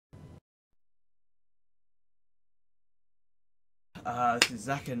This is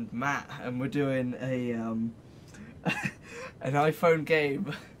Zach and Matt, and we're doing a an iPhone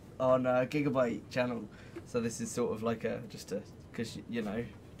game on Gigabyte channel. So this is sort of like because you know,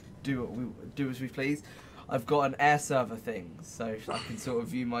 do as we please. I've got an air server thing, so I can sort of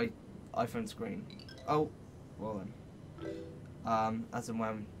view my iPhone screen. Oh, well then, as and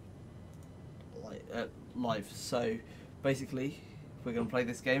when live. So basically, we're gonna play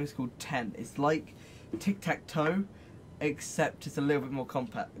this game. It's called 10. It's like Tic Tac Toe, except it's a little bit more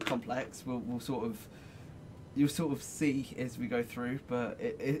complex. You'll sort of see as we go through, but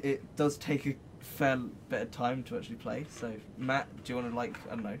it does take a fair bit of time to actually play. So Matt, do you want to, like,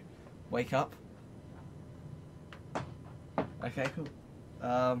 I don't know, wake up? Okay, cool.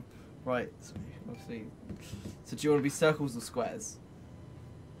 Right, so let's see. So do you want to be circles or squares?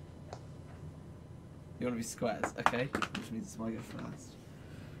 You want to be squares, okay? Which means it's my go first.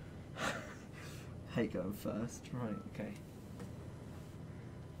 Hate going first. Right, okay.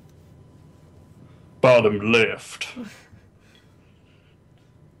 Bottom left.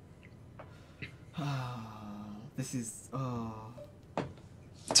 This is...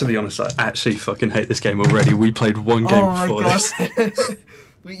 To be honest, I actually fucking hate this game already. We played one game before this.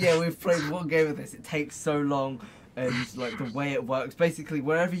 Yeah, we've played one game of this. It takes so long, and like the way it works, basically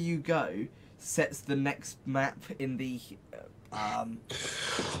wherever you go sets the next map in the I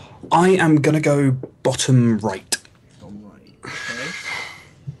am gonna go bottom right. Bottom right. Okay.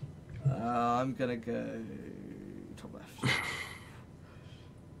 I'm gonna go top left.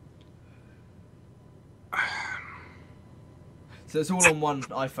 So it's all on one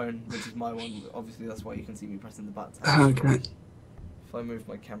iPhone, which is my one. Obviously, that's why you can see me pressing the buttons. Okay. If I move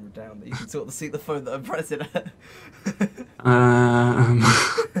my camera down, you can sort of see the phone that I'm pressing.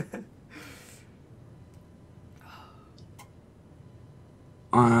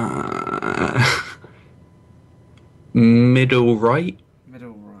 Middle right.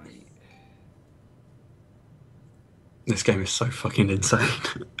 Middle right. This game is so fucking insane.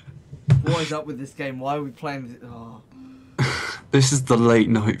 What is up with this game? Why are we playing this? Oh. This is the late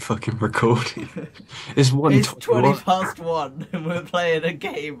night fucking recording. It's 20 past 1 and we're playing a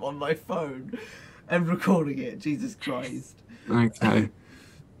game on my phone and recording it. Jesus Christ. Okay.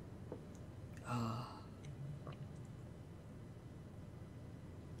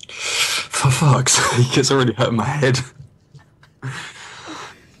 For fuck's sake, it's already hurting my head.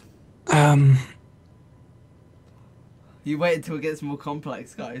 You wait until it gets more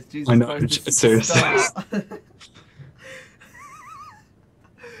complex, guys. Jesus I know, Christ, seriously.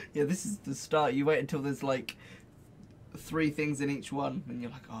 Yeah, this is the start. You wait until there's like 3 things in each one, and you're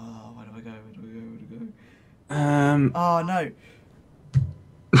like, oh, where do I go? Where do I go? Where do I go? Oh no!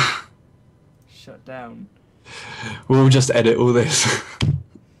 Shut down. We'll just edit all this.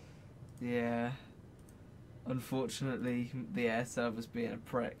 Yeah. Unfortunately, the air server's being a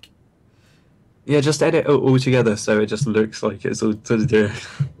prick. Yeah, just edit it all together so it just looks like it's all to do.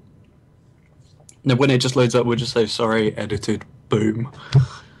 No, when it just loads up, we'll just say sorry, edited, boom.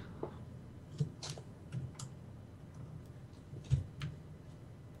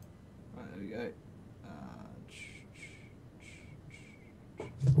 Right, there we go.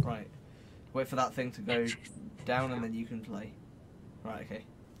 Right. Wait for that thing to go down and then you can play. Right, okay.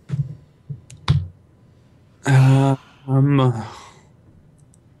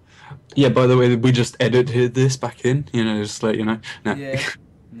 Yeah, by the way, we just edited this back in, you know, just to let you know. No. Yeah.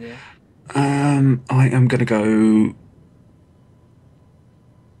 Yeah. I am gonna go...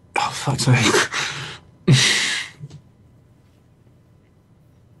 Oh, fuck's sake.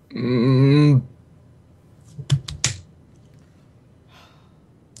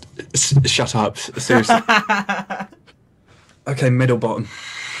 Shut up, seriously. Okay, middle bottom.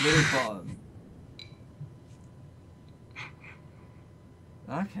 Middle bottom.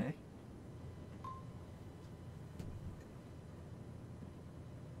 Okay.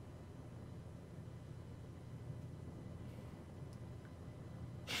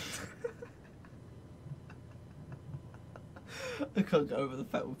 I can't get over the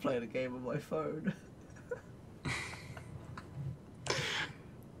fact we're playing a game on my phone.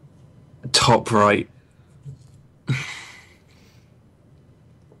 Top right.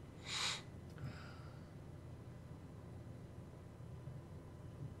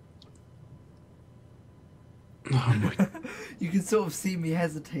 Oh my. You can sort of see me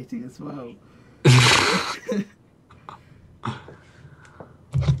hesitating as well.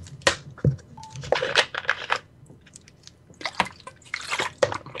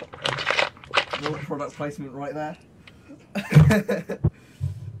 More product placement right there.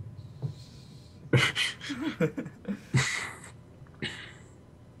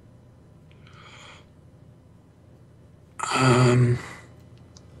 You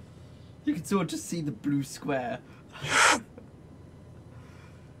can sort of just see the blue square.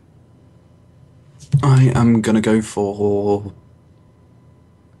 I am gonna go for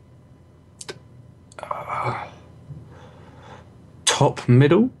top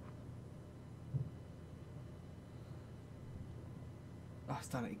middle. Oh, I've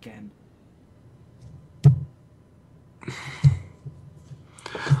done it again.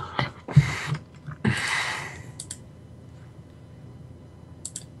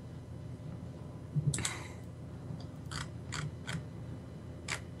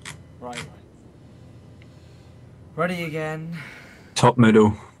 Right. Ready again. Top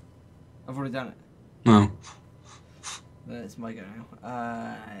middle. I've already done it. No. Then it's my go now.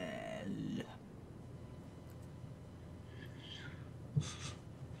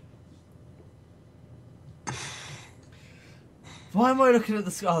 Why am I looking at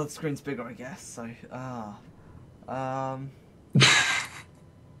the screen? Oh, the screen's bigger, I guess. So,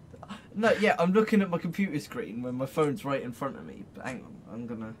 no, yeah, I'm looking at my computer screen when my phone's right in front of me. But hang on, I'm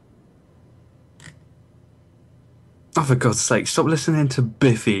gonna. Oh, for God's sake, stop listening to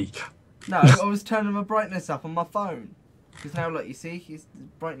Biffy. No, I was turning my brightness up on my phone. Because now, look, you see, he's the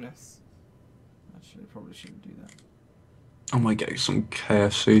brightness. Actually, probably shouldn't do that. I might get some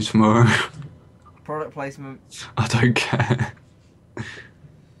KFC tomorrow. Product placement. I don't care.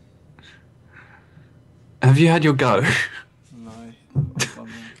 Have you had your go? No, I've done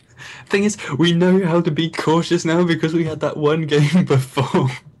that. Thing is, we know how to be cautious now because we had that one game before.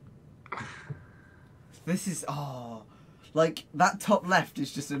 This is like that top left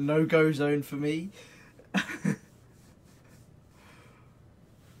is just a no-go zone for me.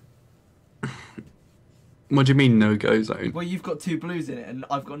 What do you mean no-go zone? Well, you've got 2 blues in it, and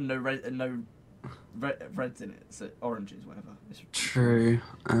I've got no reds in it, so oranges, whatever. It's True.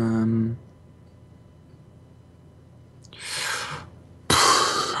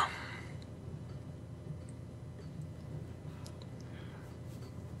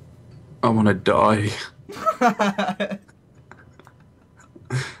 I want to die.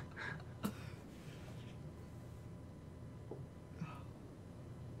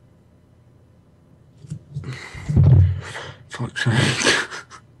 Fuck's sake.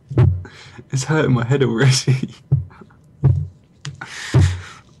 It's hurting my head already.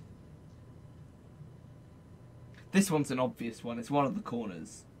 This one's an obvious one. It's one of the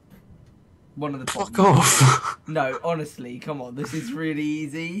corners. One of the Fuck bottom. off. No, honestly, come on. This is really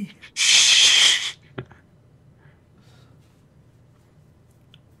easy. Shh.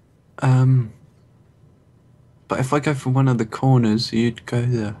 But if I go for one of the corners, you'd go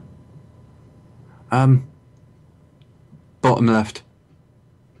there. Bottom left.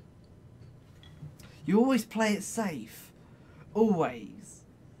 You always play it safe. Always.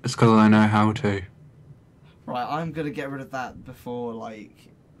 It's because I know how to. Right, I'm gonna get rid of that before, like...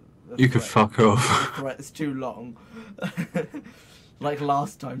 You could fuck off. The threat's too long. Like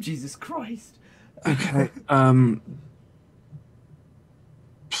last time, Jesus Christ. Okay,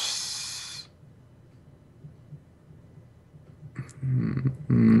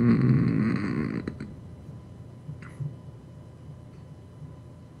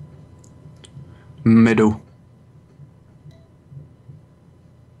 middle.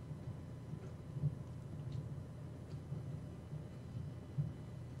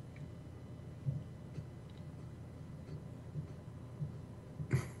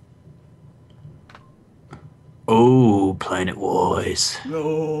 Oh, Planet Wars.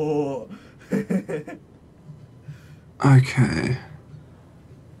 No. Okay.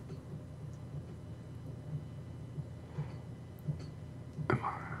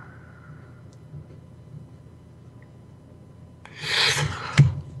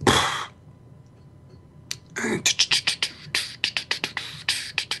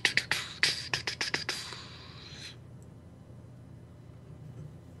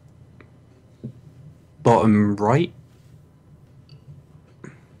 Bottom right.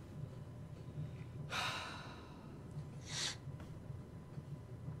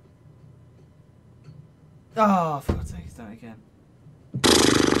 Oh, for God's sake, done it again.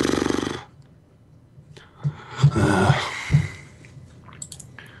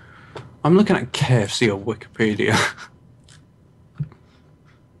 I'm looking at KFC on Wikipedia.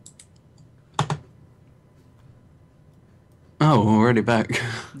 Oh, already back.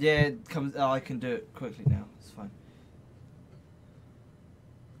 Yeah, it comes. Oh, I can do it quickly now. It's fine.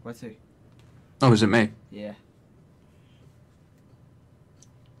 Where to? Oh, is it me? Yeah.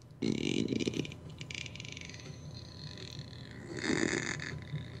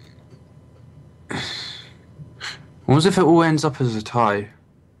 What if it all ends up as a tie?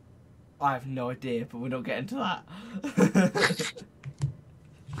 I have no idea, but we're not getting to that.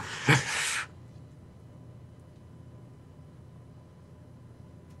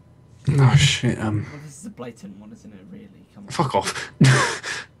 Oh shit. Well, this is a blatant one, isn't it? Really? Come on. Fuck off.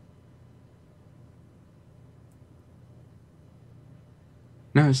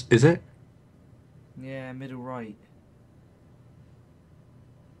 No, is it? Yeah, middle right.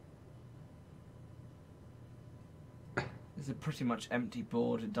 It's a pretty much empty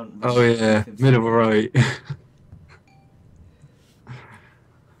board. It doesn't really Oh yeah, middle right.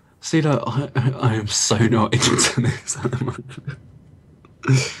 See, like, I am so not into this at the moment.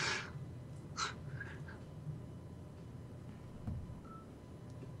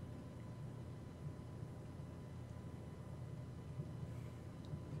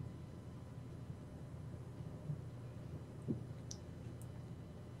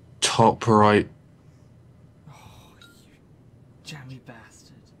 Top right. Oh, you jammy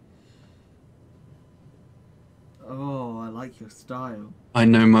bastard. Oh, I like your style. I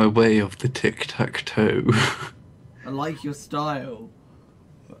know my way of the Tic Tac Toe. I like your style.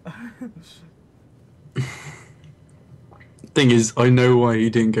 Thing is, I know why you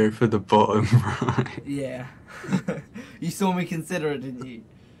didn't go for the bottom right. Yeah. You saw me consider it, didn't you?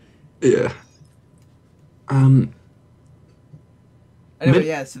 Yeah. Anyway,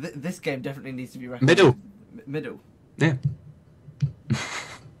 yeah, so this game definitely needs to be recommended. Middle. Middle. Yeah.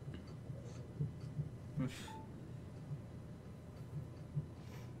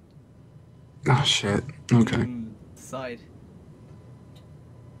 Oh shit. Okay. Side.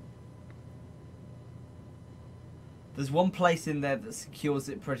 There's one place in there that secures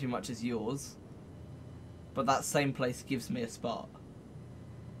it pretty much as yours, but that same place gives me a spot.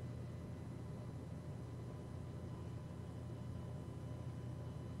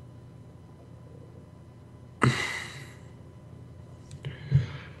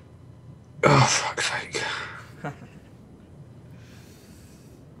 Oh fuck's sake.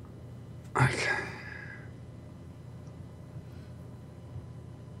 Okay.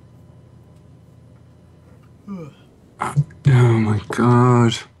 Oh my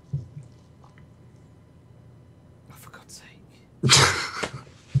god. Oh, for God's sake.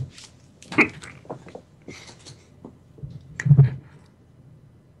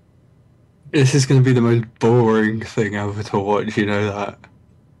 This is going to be the most boring thing ever to watch, you know that?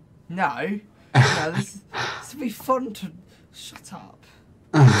 No. No, this will be fun to... Shut up.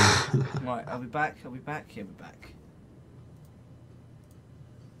 Right, I'll be back, I'll be back, he'll be back.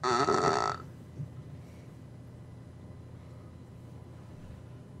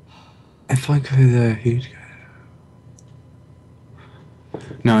 If I go there, who'd go?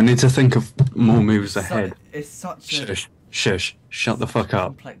 No, I need to think of more moves ahead. It's such a... Shush. Shut the fuck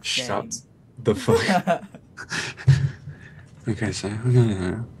up. complex Shut game. the fuck. Okay, so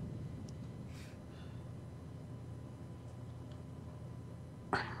no.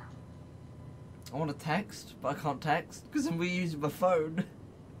 I want to text, but I can't text because I'm reusing my phone.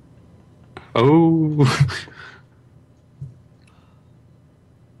 Oh.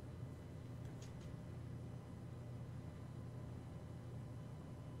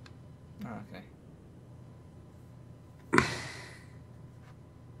 Oh, okay.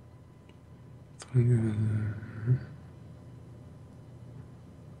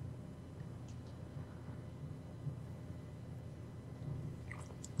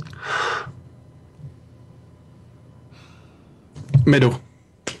 Middle.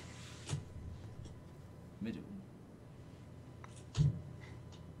 Middle.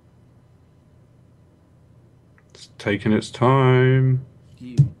 It's taking its time.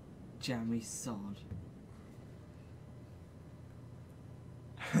 You jammy sod.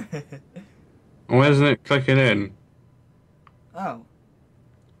 Why isn't it clicking in? Oh.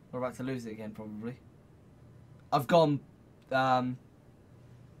 We're about to lose it again, probably. I've gone bottom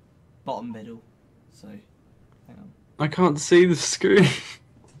middle, so hang on. I can't see the screen.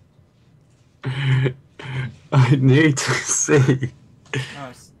 I need to see. Oh,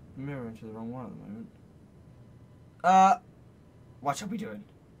 it's mirroring to the wrong one at the moment. What shall we doing?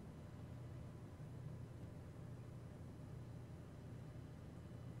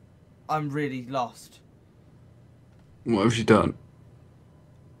 I'm really lost. What have you done?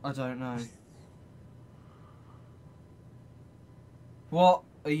 I don't know. What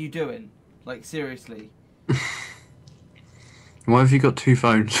are you doing? Like, seriously? Why have you got two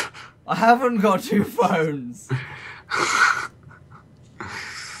phones? I haven't got two phones!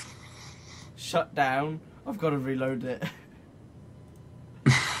 Shut down. I've got to reload it.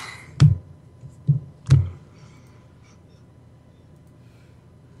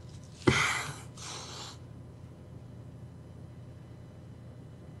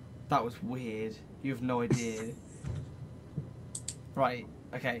 That was weird. You have no idea. Right,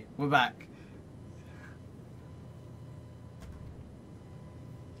 okay, we're back.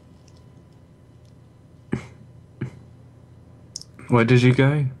 Where did you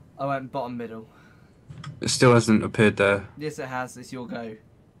go? I went bottom middle. It still hasn't appeared there. Yes, it has. It's your go.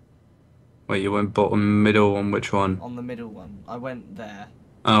 Wait, you went bottom middle on which one? On the middle one. I went there.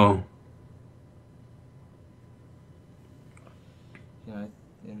 Oh. You know,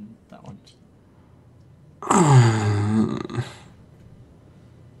 in that one.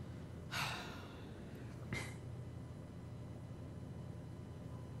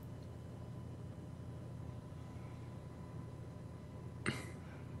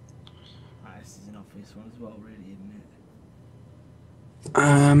 This is an obvious one as well, really, isn't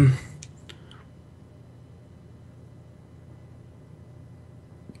it?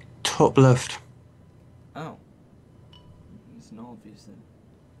 Top left. Oh. It's not obvious then.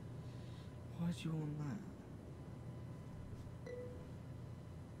 Why did you want that?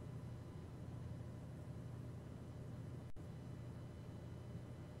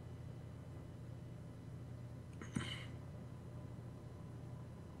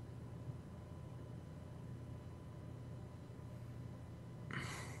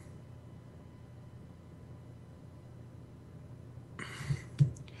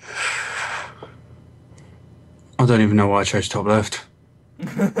 I don't even know why I chose top left.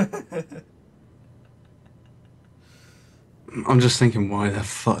 I'm just thinking, why the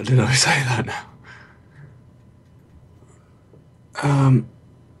fuck did I say that now?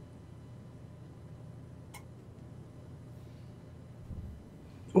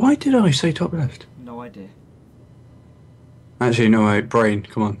 Why did I say top left? No idea. Actually, no, wait, brain,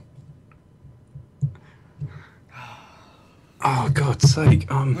 come on. Oh, God's sake,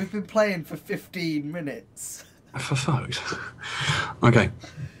 We've been playing for 15 minutes. For fuck's. Okay.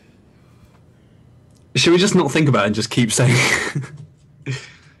 Should we just not think about it and just keep saying?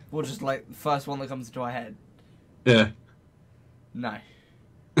 Or just like the first one that comes into our head? Yeah. No.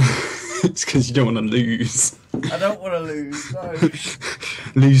 It's because you don't want to lose. I don't want to lose, no.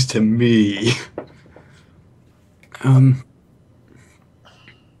 Lose to me.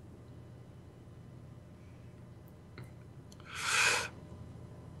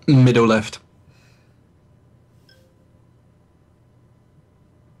 Middle left.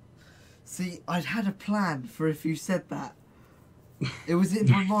 See, I'd had a plan for if you said that. It was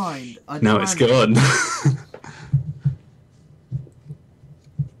in my mind. Now it's gone.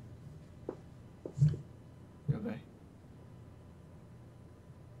 Okay.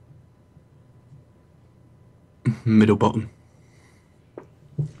 Middle bottom.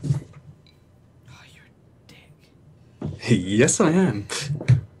 Oh, you're a dick. Yes, I am.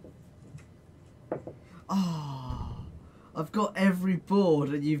 Oh, I've got every board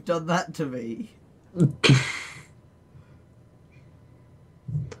and you've done that to me.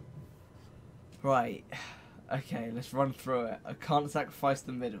 Right. Okay, let's run through it. I can't sacrifice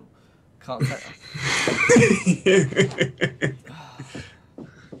the middle. Can't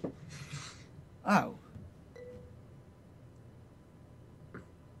Oh.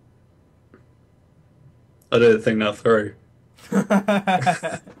 I don't think that through.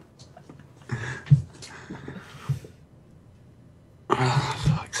 Oh,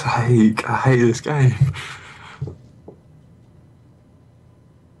 fuck's sake. I hate this game.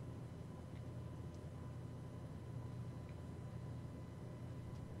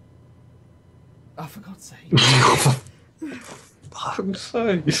 Oh, for God's sake. Fuck's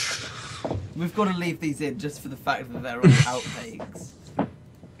sake. We've got to leave these in just for the fact that they're all outtakes.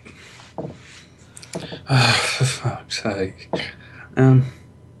 For fuck's sake.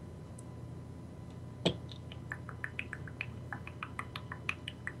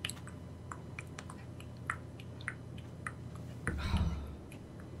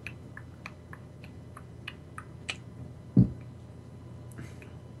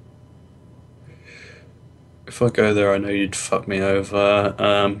 If I go there, I know you'd fuck me over.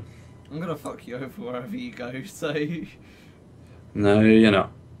 I'm gonna fuck you over wherever you go, so... No, you're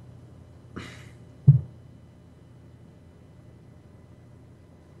not.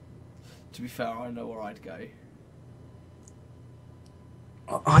 To be fair, I know where I'd go.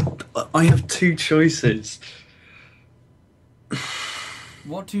 I have two choices.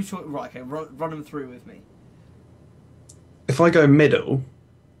 What two choices? Right, okay, run them through with me. If I go middle...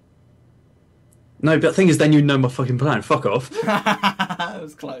 No, but the thing is, then you know my fucking plan. Fuck off. That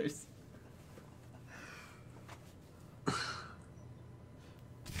was close.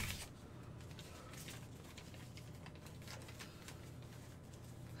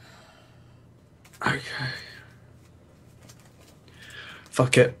 Okay.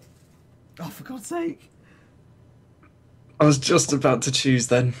 Fuck it. Oh, for God's sake. I was just about to choose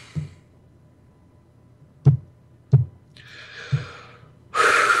then.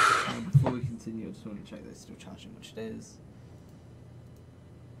 Before we continue, I just want to check that it's still charging, which it is.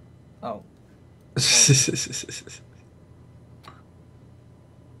 Oh.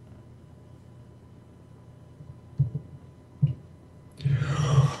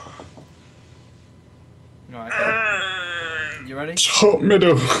 Right, okay. You ready? Top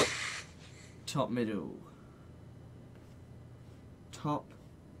middle. Top middle. Top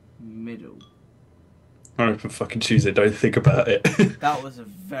middle. I don't even fucking choose it, don't think about it. That was a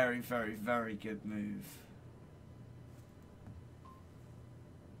very, very, very good move.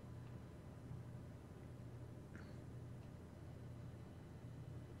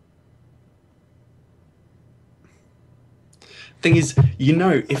 Thing is, you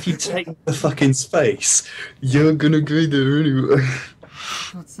know, if you take the fucking space, you're gonna go there anyway.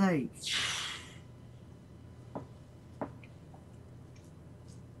 For God's sake.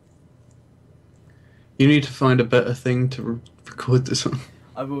 You need to find a better thing to record this on.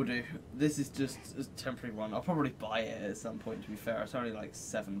 I will do. This is just a temporary one. I'll probably buy it at some point, to be fair. It's only like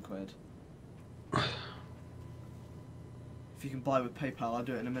 £7. If you can buy with PayPal, I'll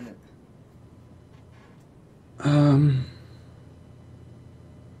do it in a minute.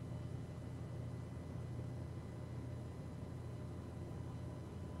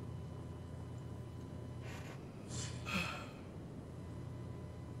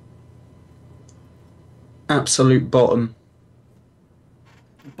 Absolute bottom.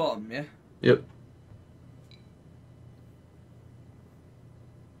 Bottom, yeah? Yep.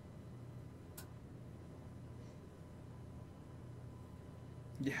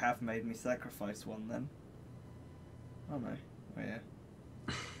 You have made me sacrifice one then. Oh no. Oh yeah.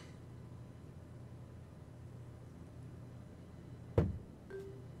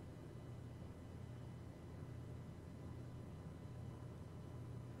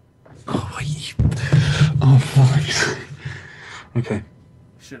 Oh, wait. Oh, fuck. Okay.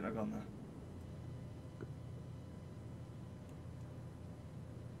 Shouldn't have gone there.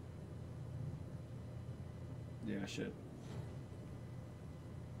 Yeah, I should.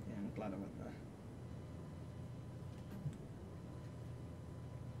 Yeah, I'm glad I went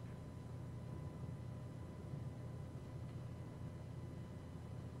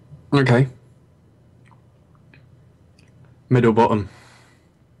there. Okay. Middle bottom.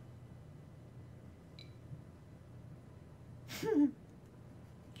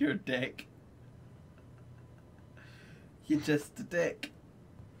 You're a dick. You're just a dick.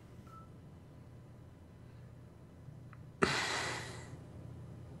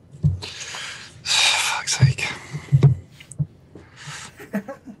 Fuck's sake.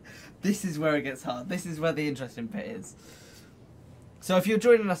 This is where it gets hard. This is where the interesting bit is. So if you're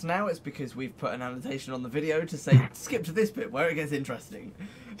joining us now, it's because we've put an annotation on the video to say skip to this bit where it gets interesting.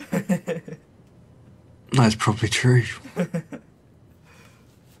 That's probably true.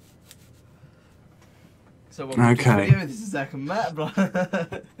 So welcome to Okay. this video. This is Zach and Matt.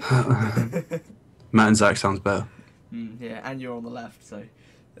 Matt and Zach sounds better. Yeah, and you're on the left, so.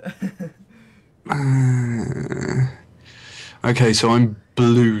 Okay, so I'm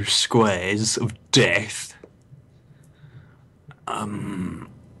blue squares of death.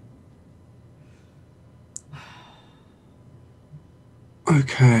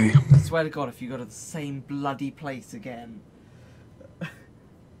 Okay. I swear to God, if you go to the same bloody place again.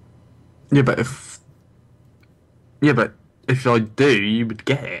 Yeah, but if I do, you would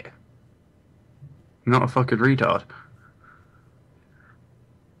get it. I'm not a fucking retard.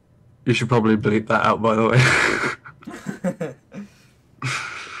 You should probably bleep that out, by the way.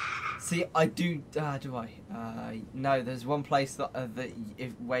 See, I do. Do I? No. There's one place that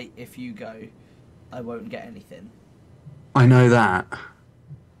if you go, I won't get anything. I know that,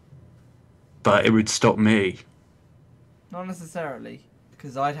 but it would stop me. Not necessarily,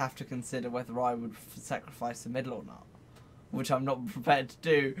 because I'd have to consider whether I would sacrifice the middle or not, which I'm not prepared to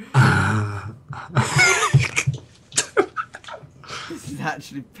do. This is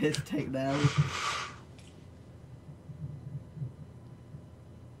actually piss take now.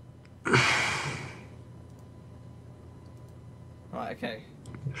 Right, okay.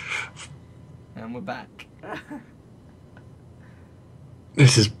 And we're back.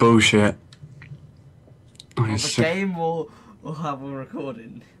 This is bullshit. On the game or have a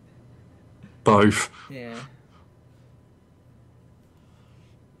recording? Both. Yeah.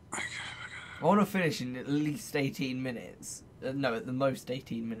 I want to finish in at least 18 minutes. No, at the most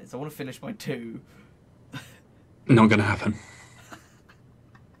 18 minutes. I want to finish by 2. Not gonna happen.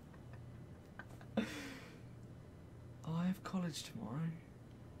 Oh, I have college tomorrow.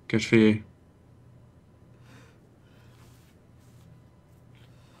 Good for you.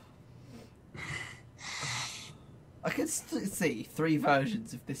 see 3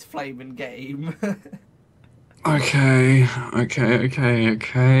 versions of this flaming game. Okay. If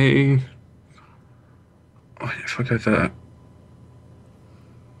I go there.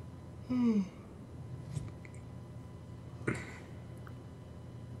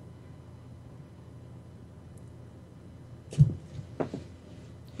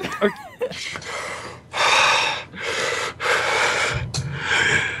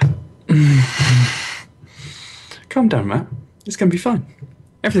 Calm down, Matt. It's gonna be fine.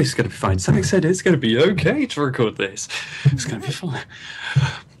 Everything's gonna be fine. Sonic said it's gonna be okay to record this. It's gonna be fine.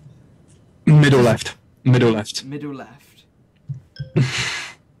 Middle left. Middle left. Middle left.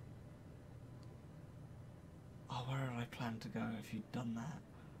 Oh, where had I planned to go if you'd done that?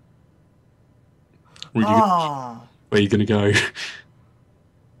 Where are you gonna go?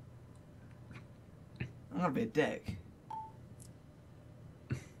 I'm gonna be a dick.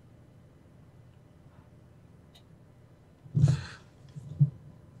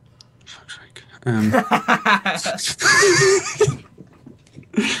 Fuck's sake.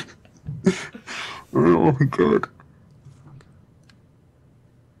 Oh my god.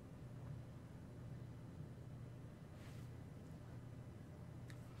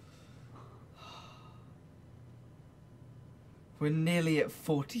 We're nearly at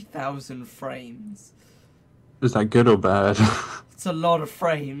 40,000 frames. Is that good or bad? It's a lot of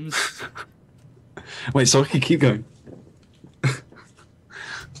frames. Wait, so I can keep going.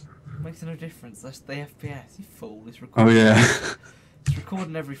 Makes no difference. That's the FPS, you fool. It's recording. Oh yeah. It's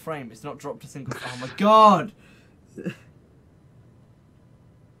recording every frame. It's not dropped a single. Oh my god!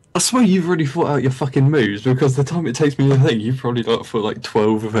 I swear you've already thought out your fucking moves because the time it takes me to think, you've probably got for like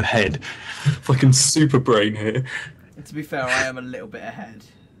 12 of a head. Fucking super brain here. To be fair, I am a little bit ahead.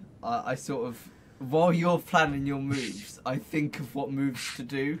 I sort of, while you're planning your moves, I think of what moves to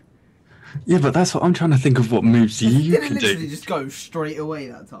do. Yeah, but that's what I'm trying to think of what moves you Didn't can literally do. just go straight away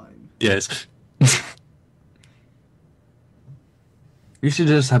that time. Yes. You should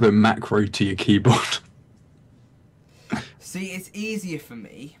just have a macro to your keyboard. See, it's easier for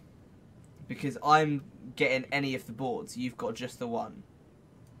me because I'm getting any of the boards. You've got just the one.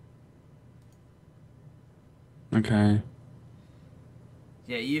 Okay.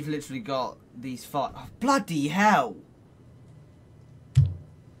 Yeah, you've literally got these 5. Oh, bloody hell!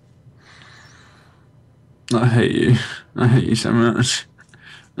 I hate you. I hate you so much.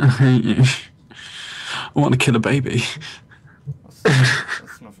 I hate you. I want to kill a baby.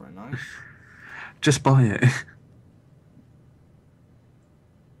 That's not very nice. Just buy it.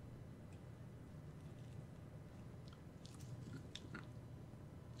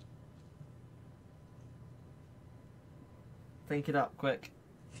 Think it up, quick.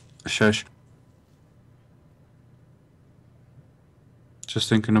 Shush. Just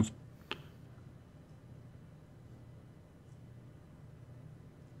thinking of...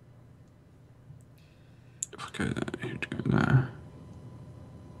 If I go there, you'd go there.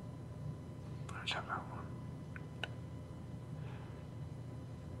 Let's have that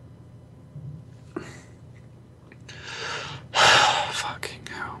one. Fucking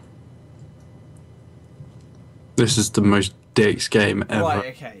hell. This is the most dicks game ever. Right,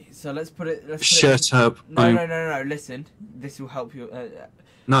 okay. So let's put it... Shut up. No. Listen. This will help you...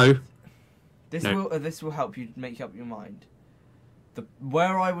 No. This will help you make up your mind.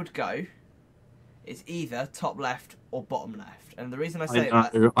 Where I would go is either top left or bottom left. And the reason I say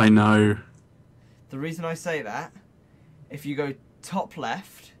that... I know. The reason I say that, if you go top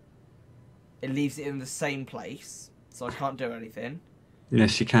left, it leaves it in the same place, so I can't do anything.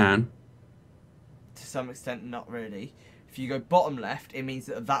 Yes, you can. To some extent, not really. If you go bottom left, it means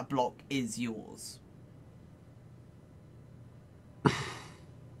that that block is yours.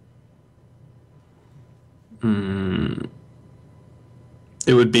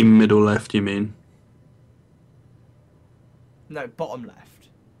 It would be middle left, you mean? No, bottom left.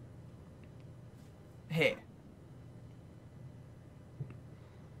 Here.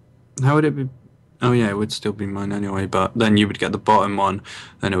 How would it be? Oh yeah, it would still be mine anyway, but then you would get the bottom one,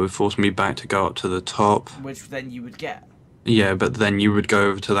 then it would force me back to go up to the top. Which then you would get. Yeah, but then you would go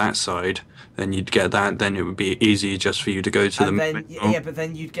over to that side, then you'd get that, then it would be easy just for you to go to the then, middle. yeah, but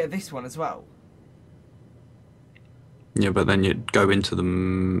then you'd get this one as well. Yeah, but then you'd go into the...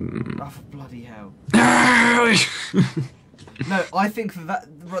 Oh, for bloody hell. No, I think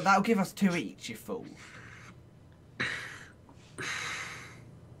that'll give us 2 each, you fool.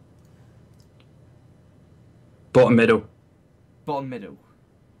 Bottom middle. Bottom middle.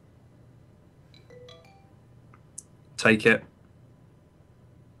 Take it.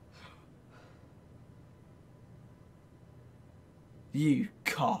 You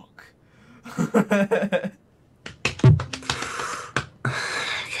cock.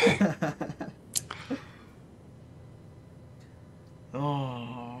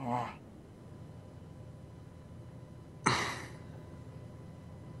 Oh.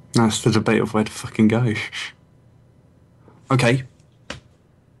 That's the debate of where to fucking go. Okay.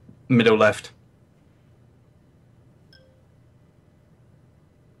 Middle left.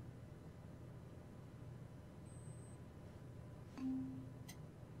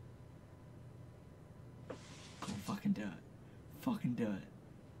 Come on, fucking do it. Fucking do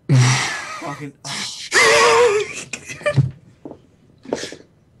it. Fucking. Oh.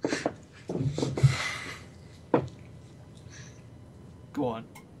 Go on.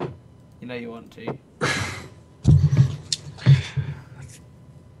 You know you want to.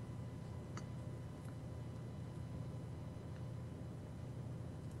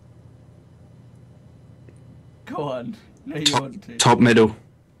 Go on. No, you want to. Top middle.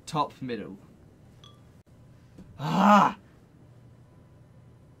 Top middle. Ah!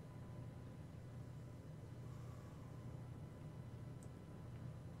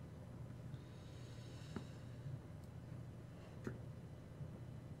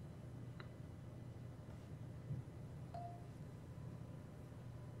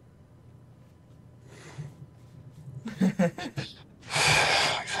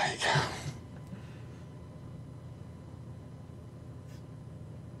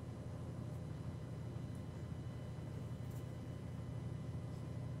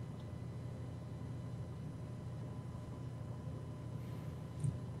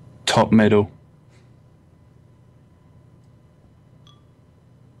 Top middle.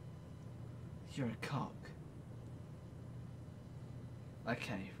 You're a cock.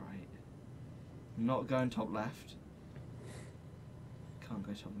 Okay, right. I'm not going top left. Can't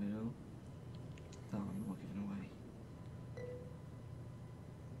go top middle. That I'm not giving away.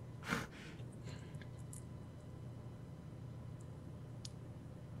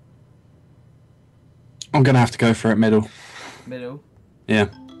 I'm gonna have to go for it middle. Middle. Yeah.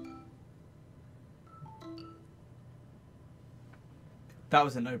 That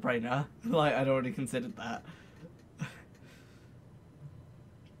was a no-brainer. Like, I'd already considered that.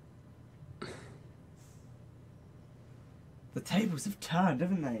 The tables have turned,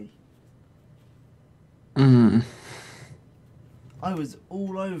 haven't they? Mm. I was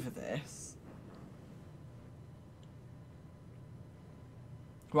all over this.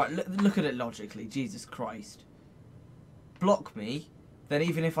 Right, look at it logically. Jesus Christ. Block me, then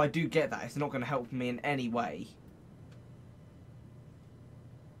even if I do get that, it's not going to help me in any way.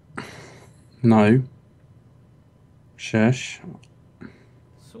 No. Shush.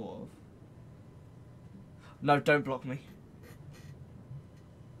 Sort of. No, don't block me.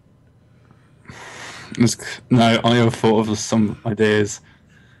 No, I have thought of some ideas.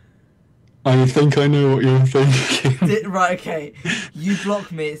 I think I know what you're thinking. Right, okay. You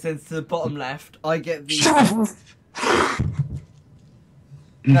block me, it sends to the bottom left. I get the...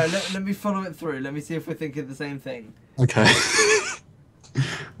 No, let me follow it through. Let me see if we're thinking the same thing. Okay.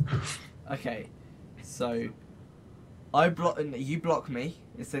 Okay. So, you block me,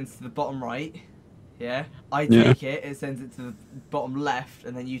 it sends to the bottom right. Yeah? I take it, it sends it to the bottom left,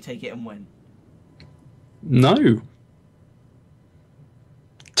 and then you take it and win. No.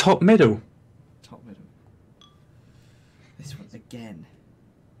 Top middle. Top middle. This one again.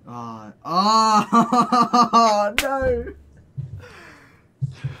 Ah, no.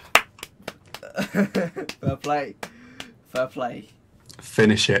 Fair play. Fair play.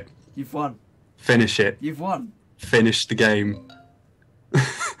 Finish it. You've won. Finish it. You've won. Finish the game.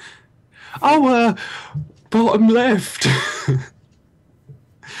 Oh, bottom left.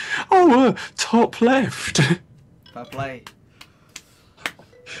 Oh, top left. Fair play.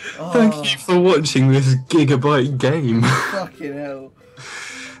 Thank you for watching this gigabyte game. Fucking hell.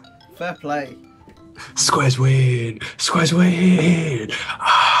 Fair play. Squares win. Squares win.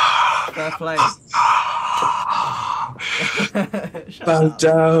 Fair play. Bow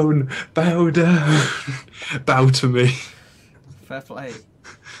down. Bow down. Bow to me. Fair play.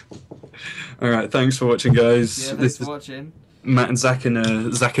 Alright, thanks for watching, guys. Yeah, thanks for watching. Matt and Zach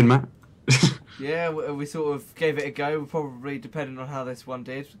and Matt. Yeah, we sort of gave it a go. We'll probably, depending on how this one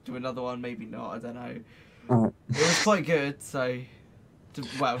did, do another one, maybe not, I don't know. Right. It was quite good, so...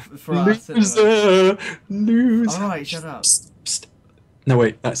 well, for us, Loser! anyway. Loser! Alright, shut up. Psst, psst. No,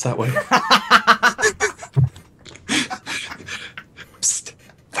 wait, that's that way. Psst.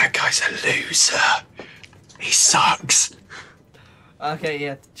 That guy's a loser. He sucks. Okay,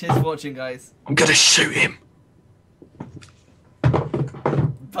 yeah. Cheers for watching, guys. I'm gonna shoot him.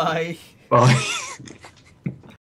 Bye. Bye.